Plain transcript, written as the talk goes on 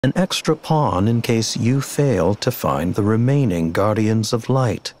an extra pawn in case you fail to find the remaining Guardians of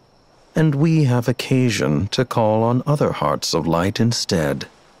Light, and we have occasion to call on other Hearts of Light instead.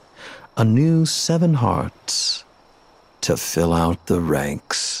 A new 7 hearts to fill out the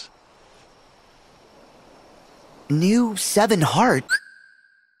ranks. New 7 hearts?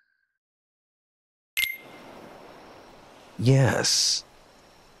 Yes.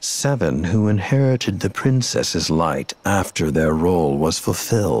 7 who inherited the princess's light after their role was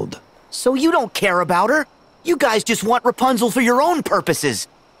fulfilled. So you don't care about her? You guys just want Rapunzel for your own purposes.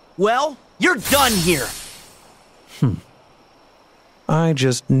 Well, you're done here. I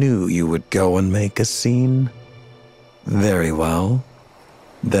just knew you would go and make a scene. Very well.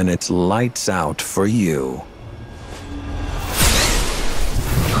 Then it's lights out for you.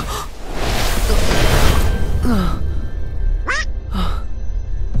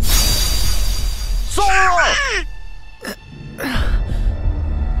 Sora!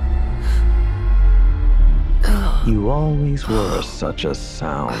 You always were such a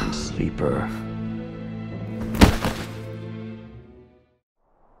sound sleeper.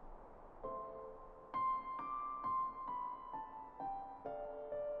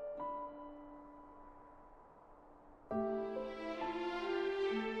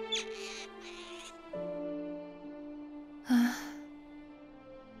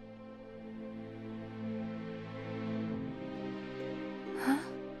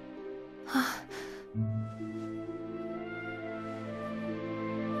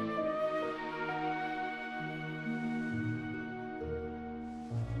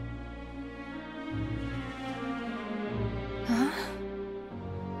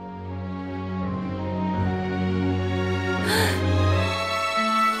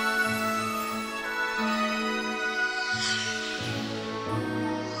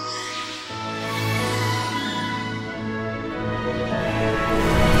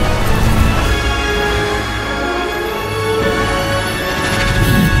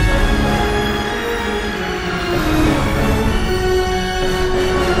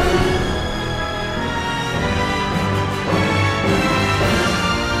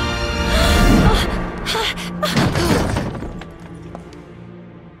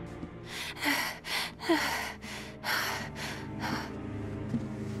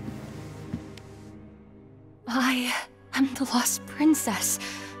 I am the lost princess.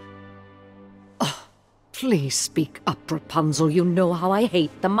 Please speak up, Rapunzel. You know how I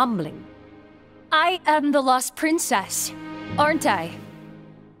hate the mumbling. I am the lost princess, aren't I?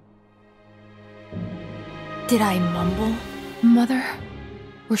 Did I mumble, Mother?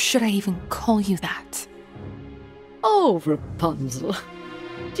 Or should I even call you that? Oh, Rapunzel.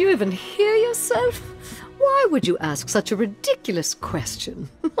 Do you even hear yourself? Why would you ask such a ridiculous question?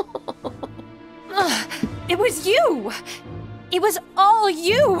 It was you! It was all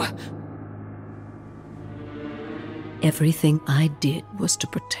you! Everything I did was to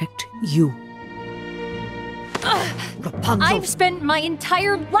protect you. Rapunzel! I've spent my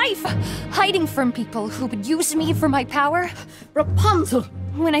entire life hiding from people who would use me for my power. Rapunzel!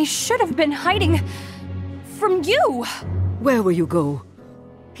 When I should have been hiding from you! Where will you go?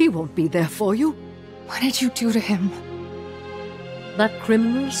 He won't be there for you. What did you do to him? That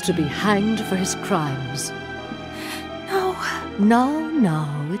criminal's to be hanged for his crimes. No.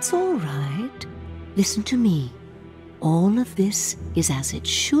 No, it's all right. Listen to me. All of this is as it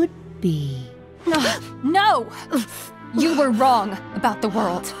should be. No! You were wrong about the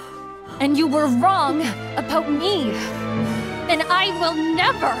world. And you were wrong about me. And I will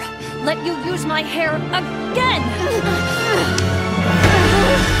never let you use my hair again!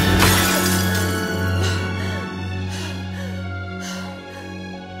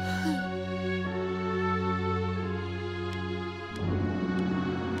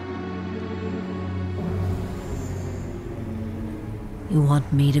 You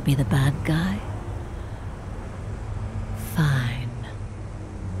want me to be the bad guy? Fine.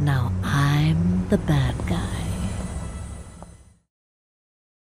 Now I'm the bad guy.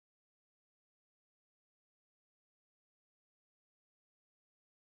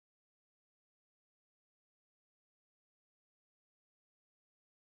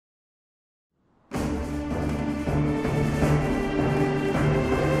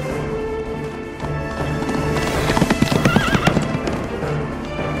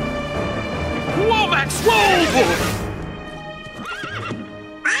 Lomax, roll!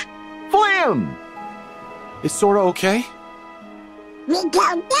 Flynn! Is Sora okay? We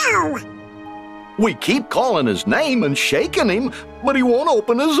don't know. We keep calling his name and shaking him, but he won't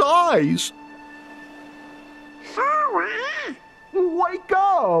open his eyes. Sora? Wake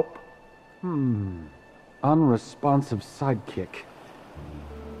up! Unresponsive sidekick.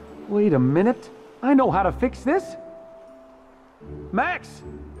 Wait a minute. I know how to fix this. Max,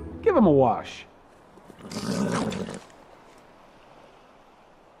 give him a wash.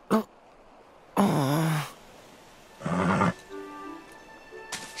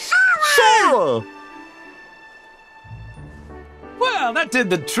 Sarah! Well, that did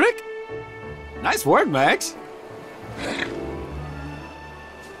the trick. Nice work, Max.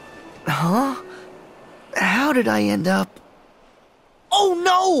 Huh? How did I end up... Oh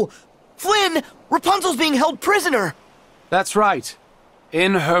no! Flynn! Rapunzel's being held prisoner! That's right.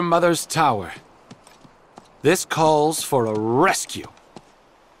 In her mother's tower. This calls for a rescue.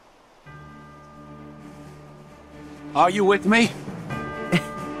 Are you with me?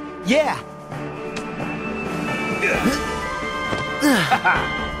 Yeah!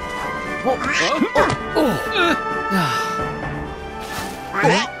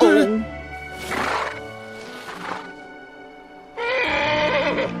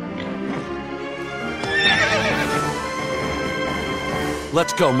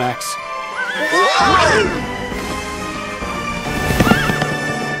 Let's go, Max.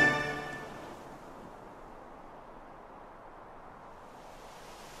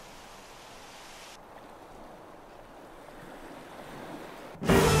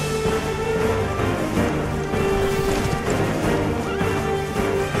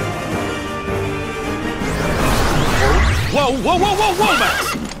 Whoa,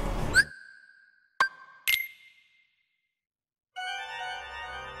 Max!